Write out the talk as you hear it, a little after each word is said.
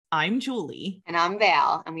I'm Julie. And I'm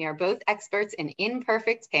Val, and we are both experts in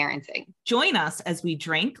imperfect parenting. Join us as we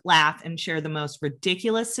drink, laugh, and share the most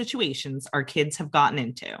ridiculous situations our kids have gotten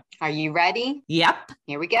into. Are you ready? Yep.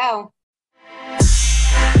 Here we go.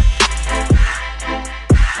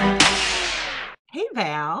 Hey,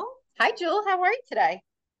 Val. Hi, Jewel. How are you today?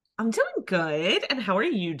 I'm doing good. And how are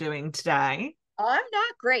you doing today? I'm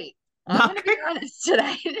not great. I'm Not going to be great. honest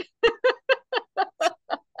today.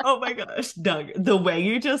 Oh my gosh, Doug, the way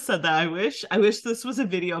you just said that, I wish this was a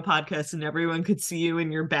video podcast and everyone could see you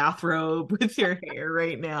in your bathrobe with your hair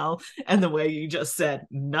right now. And the way you just said,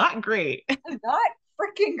 not great. Not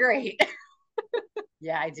freaking great.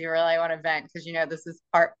 Yeah, I do really want to vent because, this is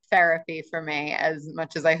part therapy for me. As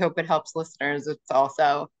much as I hope it helps listeners, it's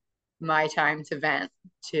also my time to vent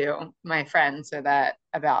to my friends about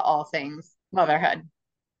all things motherhood.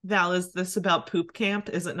 Val, is this about poop camp?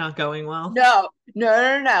 Is it not going well? No,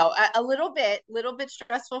 no. A little bit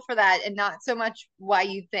stressful for that, and not so much why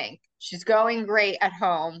you think. She's going great at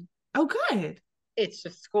home. Oh, good. It's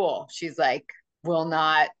just school. She's like, will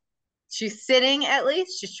not. She's sitting at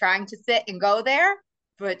least. She's trying to sit and go there,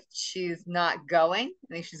 but she's not going.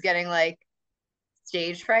 I think she's getting like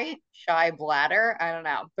stage fright, shy bladder. I don't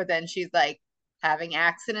know. But then she's like having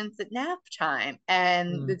accidents at nap time.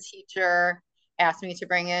 And Hmm. the teacher asked me to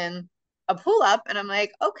bring in a pull up. And I'm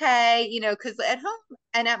like, okay, because at home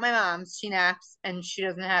and at my mom's, she naps and she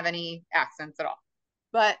doesn't have any accidents at all.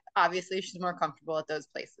 But obviously, she's more comfortable at those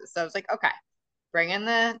places. So I was like, okay, bring in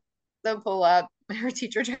the pull up. Her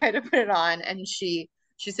teacher tried to put it on, and she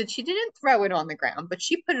said she didn't throw it on the ground, but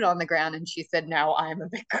she put it on the ground, and she said, "Now I'm a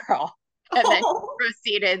big girl," and then Oh.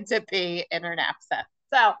 proceeded to pee in her nap set.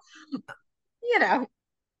 So, you know,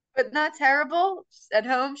 but not terrible. At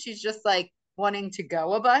home, she's just like wanting to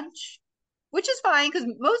go a bunch, which is fine because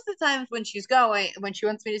most of the times when when she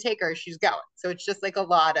wants me to take her, she's going. So it's just like a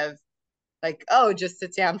lot of like, oh, just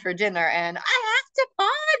sit down for dinner and I have to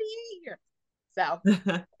potty.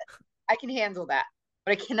 So I can handle that.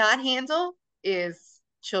 What I cannot handle is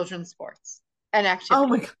children's sports and Oh activities.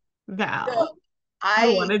 my God, So Val.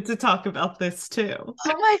 I I, wanted to talk about this too. oh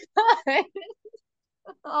my God.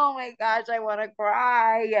 Oh my gosh, I want to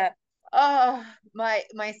cry. Oh, my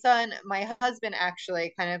husband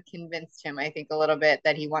actually kind of convinced him, I think, a little bit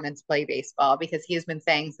that he wanted to play baseball because he has been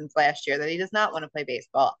saying since last year that he does not want to play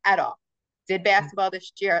baseball at all. Did basketball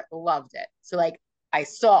this year, loved it. So like I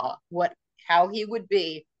saw how he would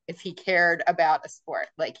be if he cared about a sport.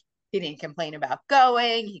 Like he didn't complain about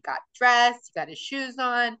going, he got dressed, he got his shoes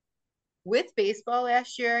on. With baseball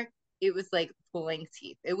last year, it was like pulling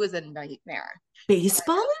teeth. It was a nightmare. So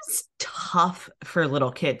Baseball is tough for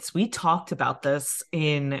little kids. We talked about this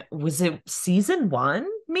was it season one, yeah,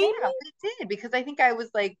 maybe? it did because I think I was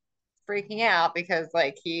like freaking out because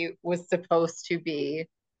like he was supposed to be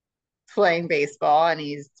playing baseball and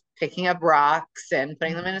he's picking up rocks and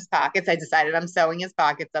putting them in his pockets. I decided I'm sewing his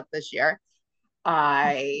pockets up this year.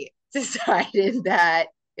 I decided that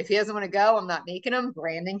if he doesn't want to go, I'm not making him.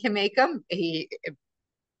 Brandon can make him.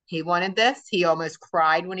 He wanted this. He almost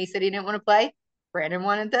cried when he said he didn't want to play. Brandon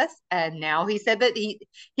wanted this, and now he said that he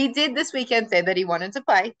did this weekend say that he wanted to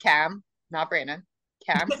play. Cam, not Brandon.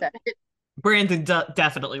 Cam said it. Brandon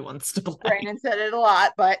definitely wants to play. Brandon said it a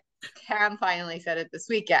lot, but Cam finally said it this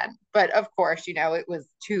weekend. But of course, it was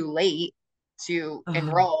too late to Oh,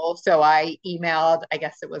 enroll. So I emailed, I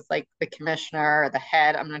guess it was like the commissioner or the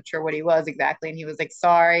head. I'm not sure what he was exactly. And he was like,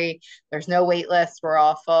 sorry, there's no wait list. We're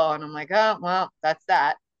all full. And I'm like, oh, well, that's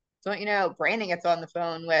that. So, Brandon gets on the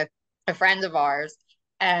phone with a friend of ours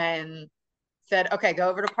and said, okay, go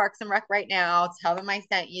over to Parks and Rec right now. Tell them I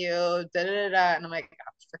sent you. Da, da, da, da. And I'm like,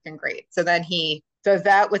 oh, freaking great. So then he does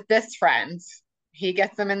that with this friend. He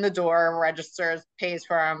gets them in the door, registers, pays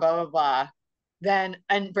for them, blah, blah, blah. Then,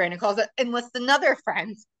 and Brandon calls it, enlists another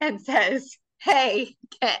friend and says, hey,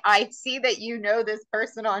 I see that you know this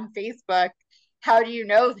person on Facebook. How do you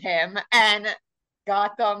know him? And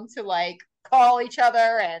got them to like call each other.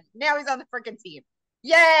 And now he's on the freaking team.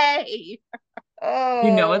 Yay!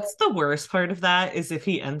 Oh, what's the worst part of that is if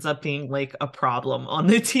he ends up being like a problem on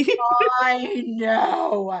the team. I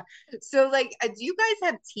know. So, like, do you guys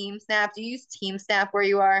have Team Snap? Do you use Team Snap where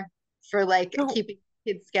you are for like No, keeping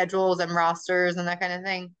kids' schedules and rosters and that kind of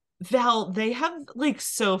thing? Val, they have like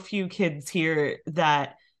so few kids here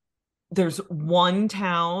that there's one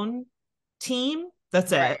town team.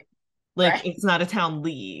 That's it. Right, Like right. it's not a town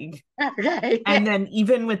league. Okay. And then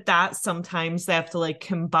even with that, sometimes they have to like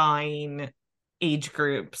combine age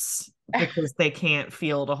groups because they can't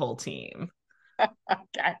field a whole team.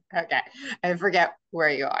 Okay. Okay. I forget where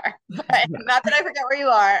you are, but Yeah. not that I forget where you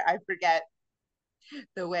are. I forget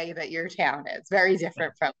the way that your town is. Very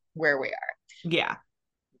different from where we are. Yeah.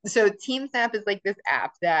 So Team Snap is like this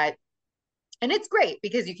app that, and it's great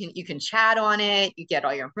because you can chat on it, you get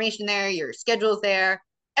all your information there, your schedule's there,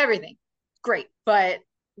 everything. Great. But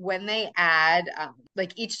when they add,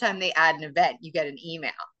 like each time they add an event, you get an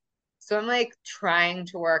email. So I'm like trying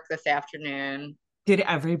to work this afternoon. Did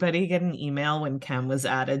everybody get an email when Ken was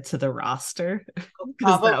added to the roster?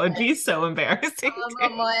 Because that would Probably be so embarrassing too.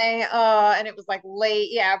 probably and it was like late,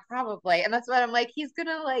 yeah, probably. And that's what I'm like, he's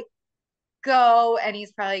gonna like go and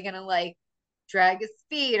he's probably gonna like drag his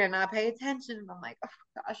feet and not pay attention. And I'm like,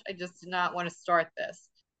 oh gosh, I just did not want to start this.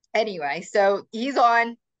 Anyway, so he's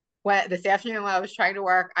on. When this afternoon when I was trying to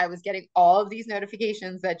work, I was getting all of these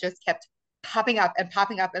notifications that just kept popping up and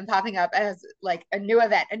popping up and popping up as like a new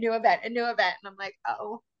event, a new event, a new event. And I'm like,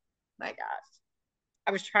 oh my gosh.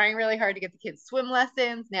 I was trying really hard to get the kids swim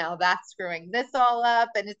lessons. Now that's screwing this all up.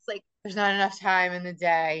 And it's like, there's not enough time in the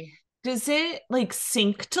day. Does it like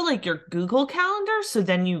sync to like your Google Calendar so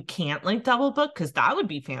then you can't like double book? Because that would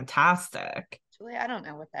be fantastic. Actually, I don't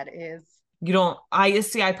know what that is. You don't, I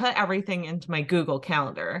see, I put everything into my Google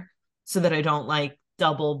Calendar so that I don't like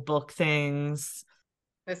double book things.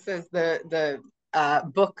 This is the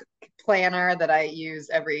book planner that I use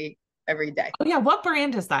every day. Oh, yeah. What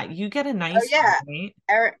brand is that? You get a Oh nice one, yeah,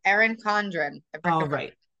 right? Erin Condren. I've Oh, recommended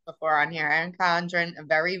right. before on here. Erin Condren, a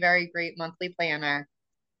very, very great monthly planner.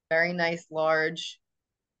 Very nice, large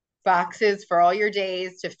boxes for all your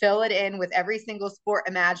days to fill it in with every single sport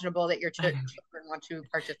imaginable that your children want to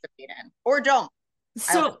participate in or don't.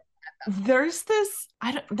 I also So there's this,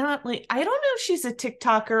 I don't not like I don't know if she's a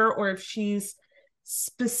TikToker or if she's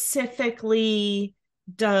specifically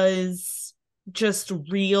does just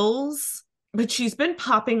reels, but she's been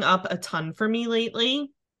popping up a ton for me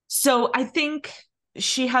lately. So I think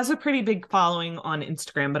she has a pretty big following on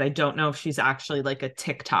Instagram, but I don't know if she's actually like a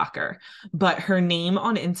TikToker. But her name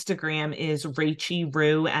on Instagram is Rachie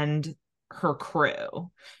Rue and her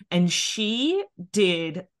crew. And she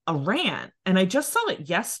did a rant, and I just saw it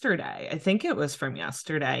yesterday. I think it was from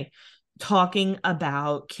yesterday, talking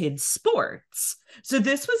about kids' sports. So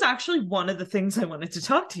this was actually one of the things I wanted to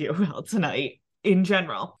talk to you about tonight in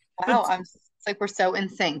general. wow, But it's like we're so in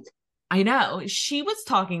sync. I know she was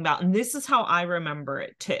talking about, and this is how I remember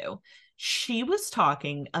it too. She was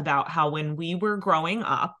talking about how when we were growing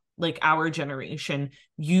up, like our generation,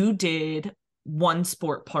 you did one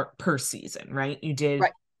sport per season, right? You did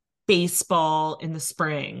Right. baseball in the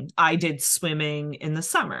spring. I did swimming in the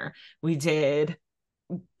summer. We did,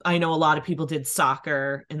 I know a lot of people did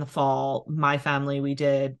soccer in the fall. My family, we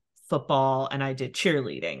did football and I did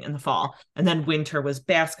cheerleading in the fall. And then winter was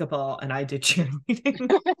basketball and I did cheerleading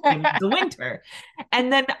in the winter.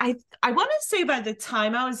 And then I want to say by the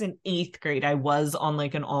time I was in 8th grade, I was on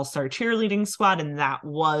like an all-star cheerleading squad, and that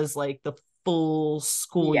was like the full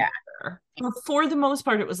school Yeah. year. But for the most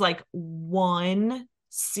part, it was like one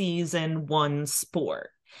season, one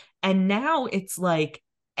sport. And now it's like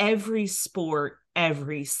every sport,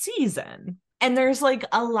 every season. And there's like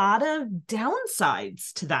a lot of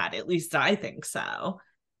downsides to that. At least I think so.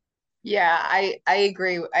 Yeah, I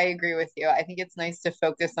agree. I agree with you. I think it's nice to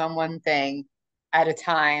focus on one thing at a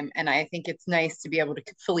time, and I think it's nice to be able to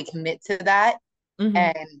fully commit to that Mm-hmm.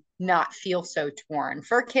 and not feel so torn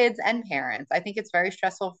for kids and parents. I think it's very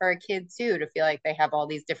stressful for a kid too to feel like they have all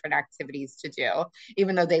these different activities to do,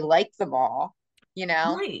 even though they like them all, you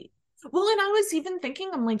know? Right. Well, and I was even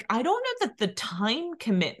thinking, I'm like, I don't know that the time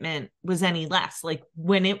commitment was any less. Like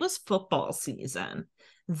when it was football season,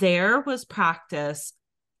 there was practice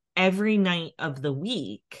every night of the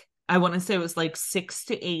week. I want to say it was like 6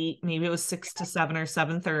 to 8, maybe it was 6 to 7 or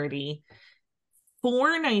 7:30,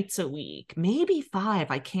 4 nights a week, maybe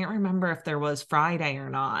five. I can't remember if there was Friday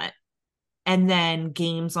or not. And then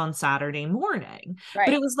games on Saturday morning. But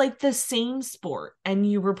Right. it was like the same sport and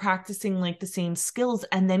you were practicing like the same skills.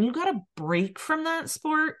 And then you got a break from that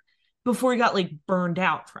sport before you got like burned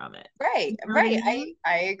out from it. Right. You know what I Right. mean?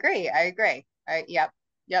 I agree. I agree. Yep.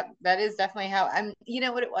 Yep. That is definitely how I'm, you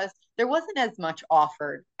know what it was? There wasn't as much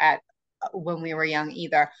offered at when we were young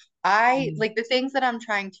either. I Mm. like the things that I'm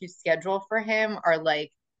trying to schedule for him are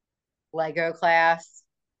like Lego class.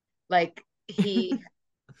 Like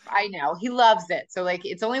I know he loves it. So like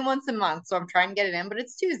it's only once a month, so I'm trying to get it in, but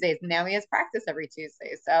it's Tuesdays and now he has practice every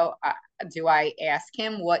Tuesday. So do I ask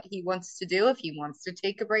him what he wants to do if he wants to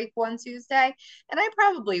take a break one Tuesday? And I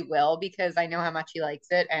probably will because I know how much he likes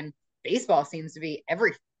it, and baseball seems to be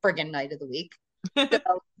every friggin' night of the week.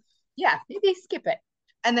 So yeah, maybe skip it.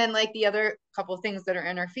 And then like the other couple of things that are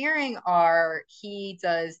interfering are he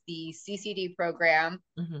does the CCD program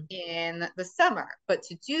Mhm. in the summer, but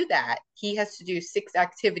to do that, he has to do 6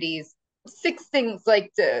 activities, 6 things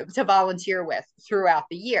like to volunteer with throughout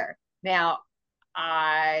the year. Now,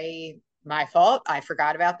 I my fault. I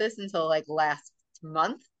forgot about this until like last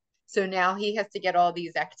month. So now he has to get all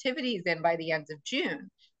these activities in by the end of June.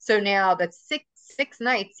 So now that's six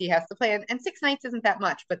nights he has to plan, and 6 nights isn't that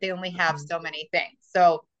much, but they only have Mhm. so many things.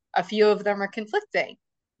 So a few of them are conflicting,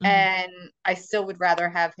 Mhm. and I still would rather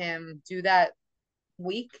have him do that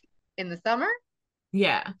week in the summer.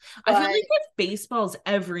 Yeah. I feel But like if baseball's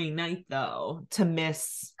every night though, to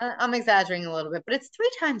miss I'm exaggerating a little bit, but it's 3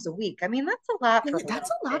 times a week. I mean, that's a lot for a that's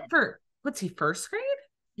little a lot kid. for what's he, first grade?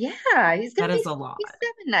 Yeah, he's gonna That be is a lot.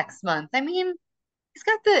 7 next month. I mean, he's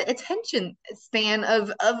got the attention span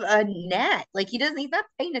of a gnat. Like he's not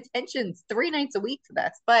paying attention 3 nights a week to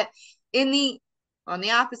this. But in the on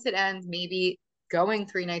the opposite end, maybe going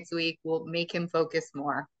 3 nights a week will make him focus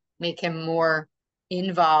more, make him more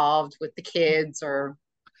involved with the kids or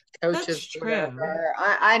That's coaches or true. whatever.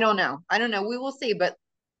 I don't know. I don't know. We will see. But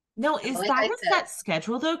No, is like that I a said, set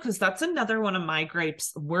schedule though? Because that's another one of my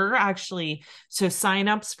gripes. We're actually so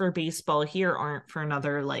signups for baseball here aren't for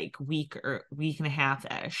another like week or week and a half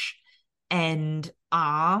ish. And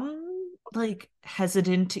I'm like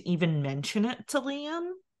hesitant to even mention it to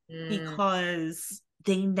Liam mm, because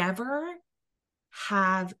they never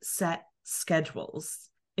have set schedules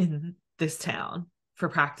in this town for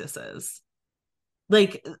practices.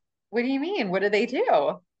 Like what do you mean? What do they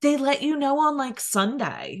do? they let you know on like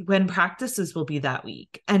Sunday when practices will be that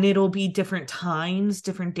week and it'll be different times,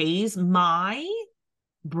 different days. My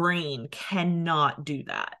brain cannot do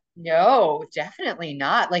that. No, definitely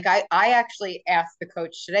not. Like I actually asked the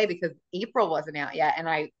coach today because April wasn't out yet. And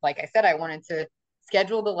like I said, I wanted to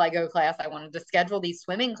schedule the Lego class. I wanted to schedule these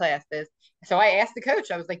swimming classes. So I asked the coach,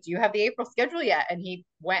 I was like, do you have the April schedule yet? And he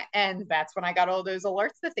went, and that's when I got all those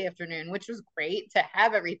alerts this afternoon, which was great to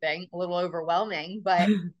have everything, a little overwhelming, but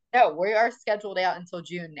no, we are scheduled out until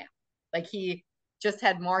June now. Like he just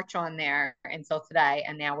had March on there until today,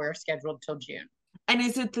 and now we're scheduled till June. And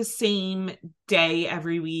is it the same day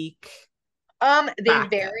every week They vary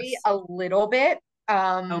practice? a little bit.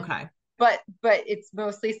 Um, Okay. but it's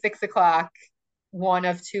mostly 6 o'clock, one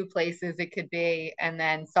of two places it could be, and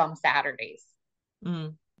then some Saturdays.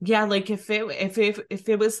 Mm. Yeah, like if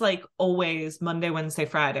it was like always Monday, Wednesday,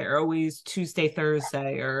 Friday, or always Tuesday,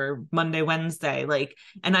 Thursday, or Monday, Wednesday, like,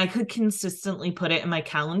 and I could consistently put it in my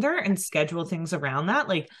calendar and schedule things around that,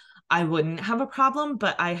 like I wouldn't have a problem,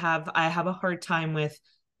 but I have a hard time with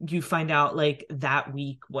you find out like that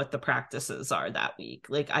week what the practices are that week.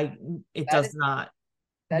 Like it That does is not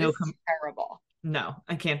that no is terrible. no,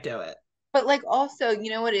 I can't do it. But like also, you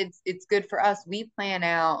know what? It's good for us. We plan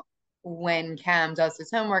out when Cam does his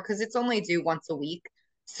homework because it's only due once a week.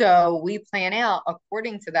 So we plan out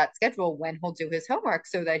according to that schedule when he'll do his homework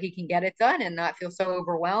so that he can get it done and not feel so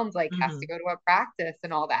overwhelmed, like has to Mhm. go to a practice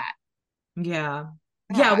and all that. Yeah.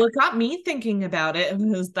 Yeah, God, what got me thinking about it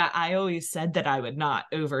was that I always said that I would not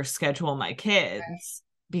overschedule my kids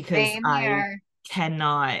because same I here.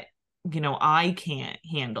 cannot, I can't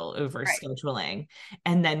handle Right. overscheduling.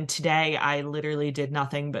 And then today I literally did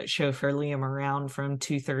nothing but chauffeur Liam around from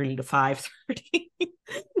 2:30 to 5:30.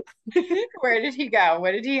 Where did he go?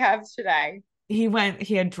 What did he have today? He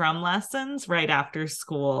had drum lessons right after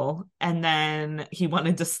school, and then he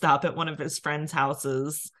wanted to stop at one of his friends'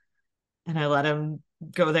 houses and I let him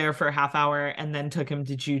go there for a half hour and then took him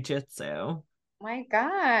to jujitsu. My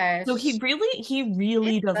So he gosh. really, he He's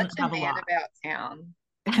really such doesn't a have a man lot. about town.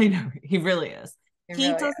 I know he really is. He He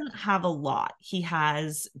really is. doesn't have a lot. He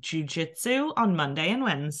has jujitsu on Monday and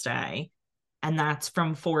Wednesday, and that's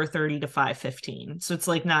from 4:30 to 5:15. So it's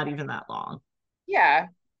like not even that long. Yeah.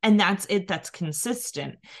 And that's it, that's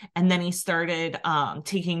consistent. And then he started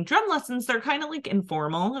taking drum lessons. They're kind of like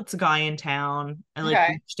informal. It's a guy in town. I like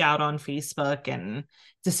Okay. reached out on Facebook and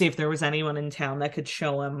to see if there was anyone in town that could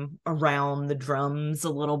show him around the drums a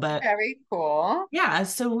little bit. Very cool. Yeah,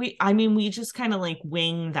 so we just kind of like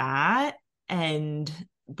wing that. And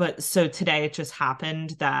but so today it just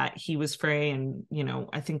happened that he was free, and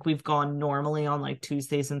I think we've gone normally on like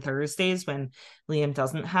Tuesdays and Thursdays when Liam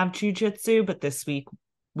doesn't have jujitsu, but this week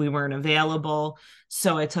we weren't available.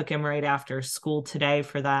 So I took him right after school today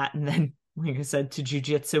for that. And then, like I said, to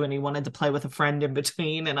jujitsu, and he wanted to play with a friend in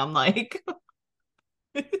between. And I'm like,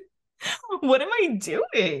 what am I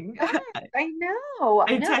doing? Yes, I know.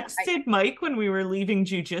 I I know. texted Mike when we were leaving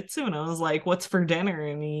jujitsu and I was like, what's for dinner?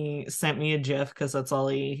 And he sent me a GIF because that's all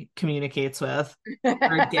he communicates with.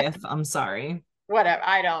 Or a I GIF, I'm sorry. whatever.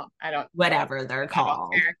 I don't know. whatever they're I don't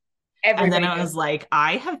called. care. And then Everybody I knows. was like,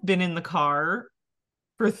 I have been in the car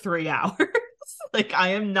for 3 hours. Like I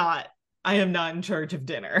am not in charge of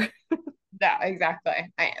dinner. No, exactly.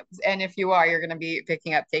 I am. And if you are, you're going to be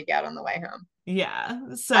picking up takeout on the way home. Yeah.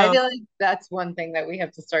 I So feel like that's one thing that we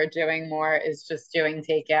have to start doing more is just doing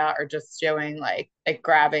takeout or just doing like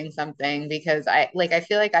grabbing something because I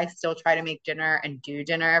feel like I still try to make dinner and do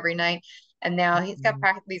dinner every night. And now he's got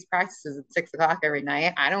these practices at 6 o'clock every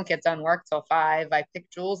night. I don't get done work till 5. I pick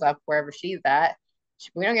Jules up wherever she's at.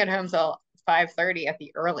 We don't get home till 5:30 at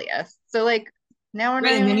the earliest. So like now we're not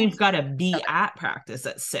right, and even then home you've got to each be other. at practice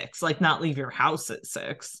at 6, like not leave your house at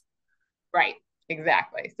 6. Right.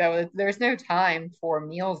 Exactly. So there's no time for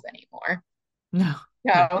meals anymore. No,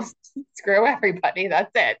 no. No, screw everybody.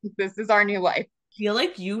 That's it. This is our new life. I feel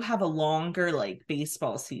like you have a longer like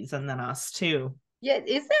baseball season than us too. Yeah,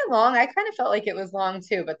 is that long? I kind of felt like it was long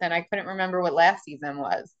too, but then I couldn't remember what last season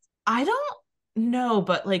was. I don't know,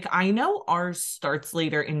 but like I know ours starts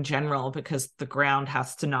later in general because the ground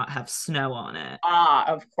has to not have snow on it. Ah,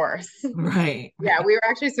 of course. Right, Yeah, right. we were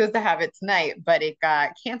actually supposed to have it tonight, but it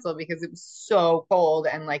got canceled because it was so cold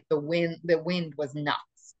and like the wind was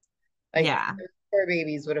nuts. Like Yeah. those poor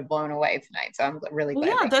babies would have blown away tonight. So I'm really Well,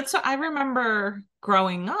 glad yeah, they. that's what I remember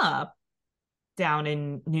growing up down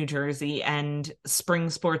in New Jersey, and spring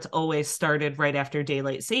sports always started right after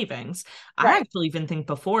daylight savings. I Right. actually even think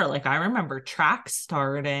before, like I remember track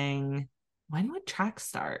starting. When would track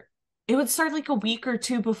start? It would start like a week or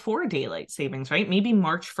two before daylight savings, right? Maybe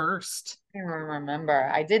March 1st. I can't remember.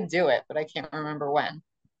 I did do it, but I can't remember when.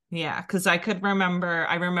 Yeah, because I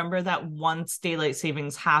remember that once daylight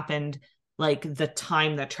savings happened, like the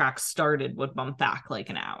time that track started would bump back like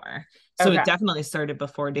an hour. So it Okay. definitely started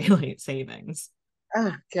before daylight savings.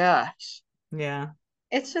 Oh gosh. Yeah.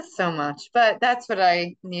 It's just so much, but that's what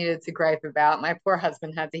I needed to gripe about. My poor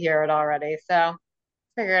husband had to hear it already, so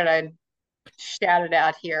figured I'd shout it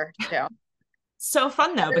out here too. So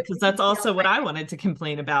fun though, Other because people that's feel also what my I wanted to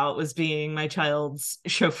complain about was being my child's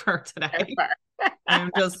chauffeur today. chauffeur. I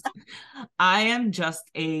am just I am just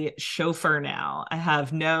a chauffeur now. I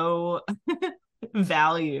have no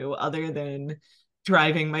value other than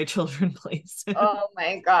driving my children places. Oh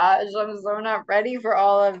my gosh, I'm so not ready for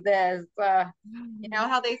all of this. You know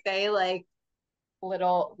how they say like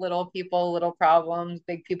little people, little problems,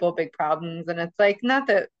 big people, big problems, and it's like not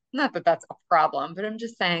that that's a problem, but I'm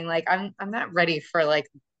just saying like I'm not ready for like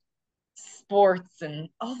sports and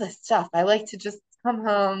all this stuff. I like to just come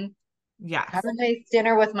home, have Yes. a nice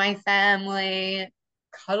dinner with my family,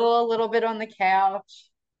 cuddle a little bit on the couch.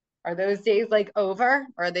 Are those days like over,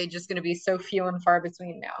 or are they just going to be so few and far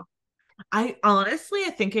between now? I honestly I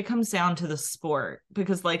think it comes down to the sport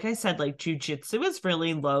because like I said, like jujitsu is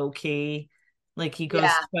really low key. Like he goes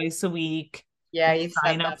Yeah, twice a week. yeah, We you've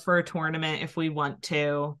said sign that. up for a tournament if we want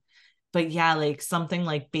to. But yeah, like something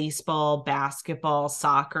like baseball, basketball,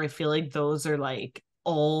 soccer, I feel like those are like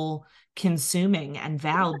all consuming. And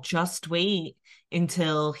Val, just wait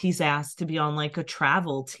until he's asked to be on like a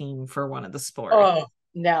travel team for one of the sports. Oh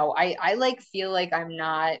no, I like feel like I'm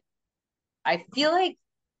not. I feel like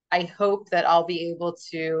I hope that I'll be able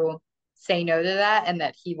to say no to that and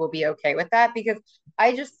that he will be okay with that because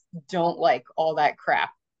I just don't like all that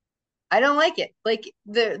crap. I don't like it. Like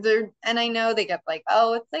and I know they get like,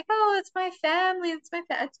 oh, it's like, oh, it's my family,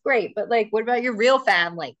 it's great, but like, what about your real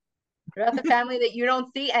family? What about the family that you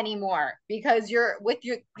don't see anymore because you're with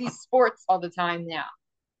these sports all the time now?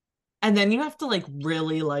 And then you have to like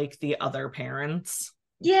really like the other parents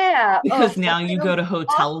Yeah. Oh, because that now you go sounds to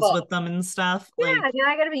hotels with awful. them and stuff. Yeah, Like, and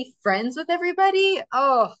I gotta be friends with everybody.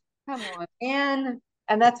 Oh, come on, man.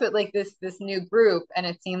 And that's what like this new group, and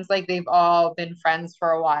it seems like they've all been friends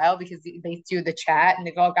for a while because they do the chat and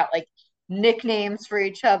they've all got like nicknames for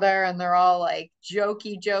each other and they're all like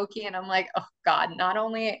jokey, and I'm like, oh God, not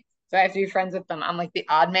only do I have to be friends with them, I'm like the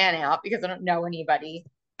odd man out because I don't know anybody.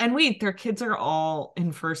 and wait, their kids are all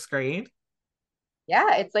in first grade.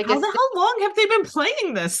 Yeah, it's like How the a hell long have they been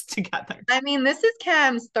playing this together? I mean, this is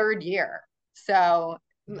Cam's third year. So,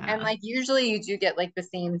 and Yeah. like usually you do get like the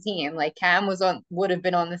same team. Like Cam would have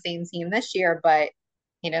been on the same team this year, but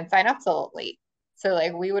he didn't sign up till late. So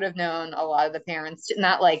like we would have known a lot of the parents,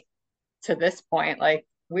 not like to this point. Like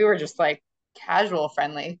we were just like casual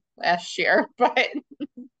friendly last year, but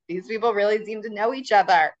these people really seem to know each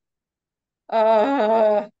other.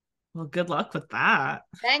 Uh, Well, good luck with that.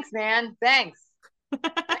 thanks, man. Thanks.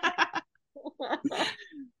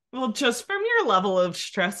 Well, just from your level of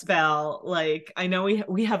stress, Val, like I know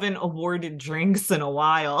we haven't awarded drinks in a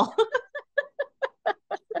while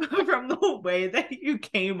from the way that you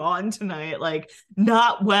came on tonight, like,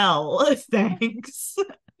 not well, thanks.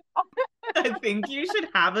 I think you should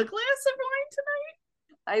have a glass of wine tonight.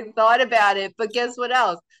 I thought about it, but guess what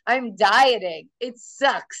else? I'm dieting. It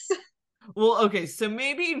sucks. Well, okay, so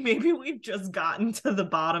maybe we've just gotten to the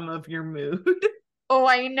bottom of your mood. Oh,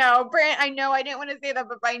 I know. I know I didn't want to say that,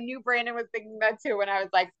 but I knew Brandon was thinking that too when I was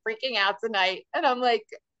like freaking out tonight. And I'm like,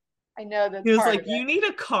 I know that's He was part like, of you it. need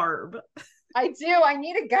a carb. I do. I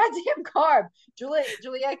need a goddamn carb.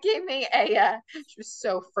 Juliet gave me she was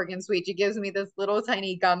so friggin' sweet. She gives me this little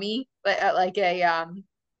tiny gummy, like a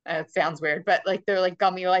it sounds weird, but like they're like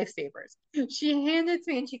gummy lifesavers. She handed it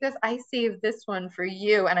to me and she goes, I saved this one for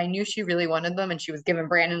you. And I knew she really wanted them. And she was giving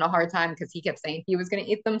Brandon a hard time because he kept saying he was going to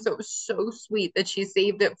eat them. So it was so sweet that she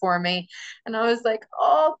saved it for me. And I was like,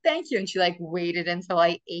 oh, thank you. And she like waited until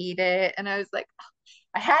I ate it. And I was like,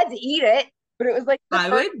 I had to eat it, but it was like the I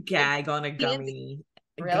first would like gag on a fancy. gummy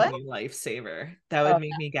Really? lifesaver. That would Oh,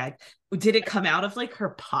 make me gag. Did it come out of like her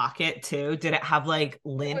pocket too? Did it have like it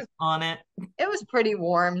lint was on it? it was pretty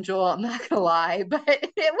warm, Joel. I'm not gonna lie, but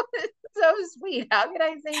it was so sweet. How could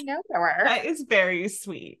I say no to her? That is very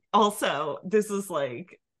sweet. Also, this is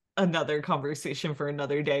like another conversation for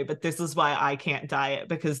another day, but this is why I can't diet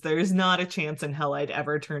because there's not a chance in hell I'd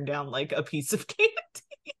ever turn down like a piece of candy.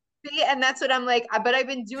 See, and that's what I'm like. But I've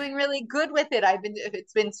been doing really good with it.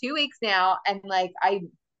 It's been 2 weeks now, and like I've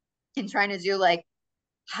been trying to do like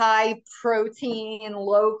high protein,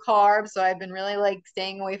 low carb. So I've been really like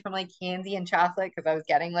staying away from like candy and chocolate because I was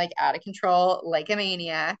getting like out of control, like a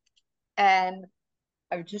maniac. And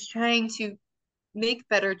I'm just trying to make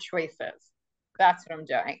better choices. That's what I'm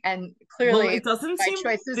doing. And Well, clearly it doesn't my seem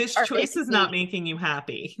choices this are choice making is not me making you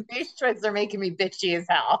happy. these choices are making me bitchy as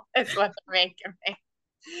hell. Is what they're making me.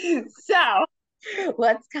 So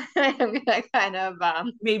let's kind of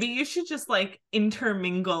Maybe you should just like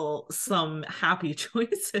intermingle some happy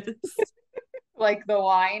choices. like the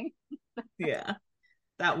wine. Yeah,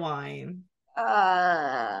 that wine.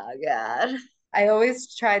 Oh God. I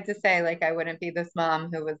always tried to say like I wouldn't be this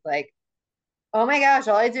mom who was like, oh my gosh,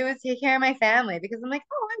 all I do is take care of my family because I'm like,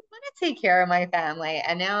 oh, I want to take care of my family.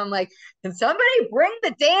 And now I'm like, can somebody bring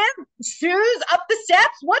the damn shoes up the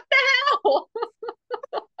steps? What the hell?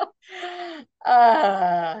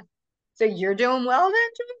 So you're doing well then,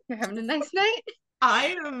 Jim? You're having a nice night?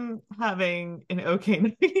 I am having an okay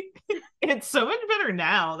night. It's so much better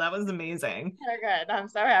now. That was amazing. Oh, good. I'm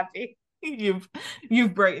so happy. You've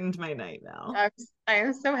you've brightened my night now. I'm, I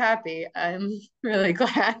am so happy. I'm really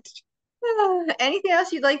glad. Anything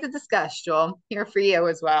else you'd like to discuss, Joel? Here for you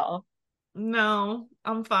as well. No,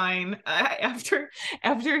 I'm fine. After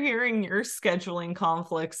hearing your scheduling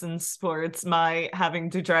conflicts in sports, my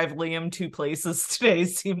having to drive Liam 2 places today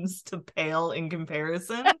seems to pale in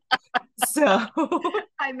comparison. So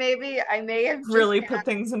I may have just really put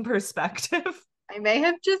things in perspective. I may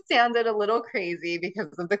have just sounded a little crazy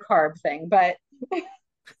because of the carb thing, but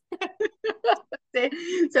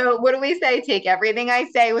so what do we say? Take everything I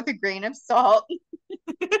say with a grain of salt.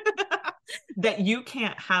 That you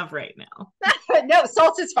can't have right now. No,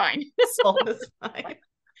 salt is fine. Salt is fine.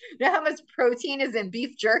 You know how much protein is in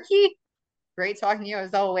beef jerky? Great talking to you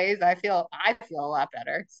as always. I feel a lot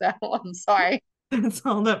better. So I'm sorry. That's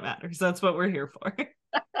all that matters. That's what we're here for.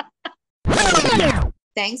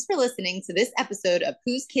 Thanks for listening to this episode of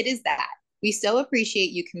Whose Kid Is That? We so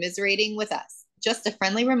appreciate you commiserating with us. Just a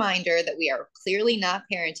friendly reminder that we are clearly not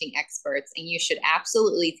parenting experts, and you should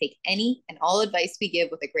absolutely take any and all advice we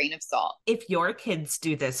give with a grain of salt. If your kids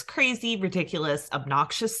do this crazy, ridiculous,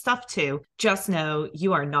 obnoxious stuff too, just know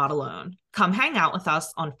you are not alone. Come hang out with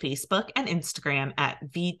us on Facebook and Instagram at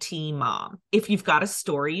VTMom. If you've got a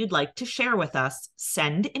story you'd like to share with us,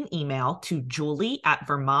 send an email to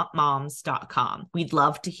julie@vermontmoms.com. We'd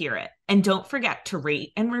love to hear it. And don't forget to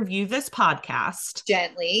rate and review this podcast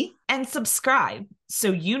Gently. and subscribe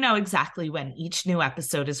so you know exactly when each new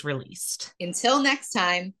episode is released. Until next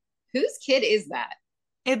time, whose kid is that?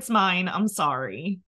 It's mine. I'm sorry.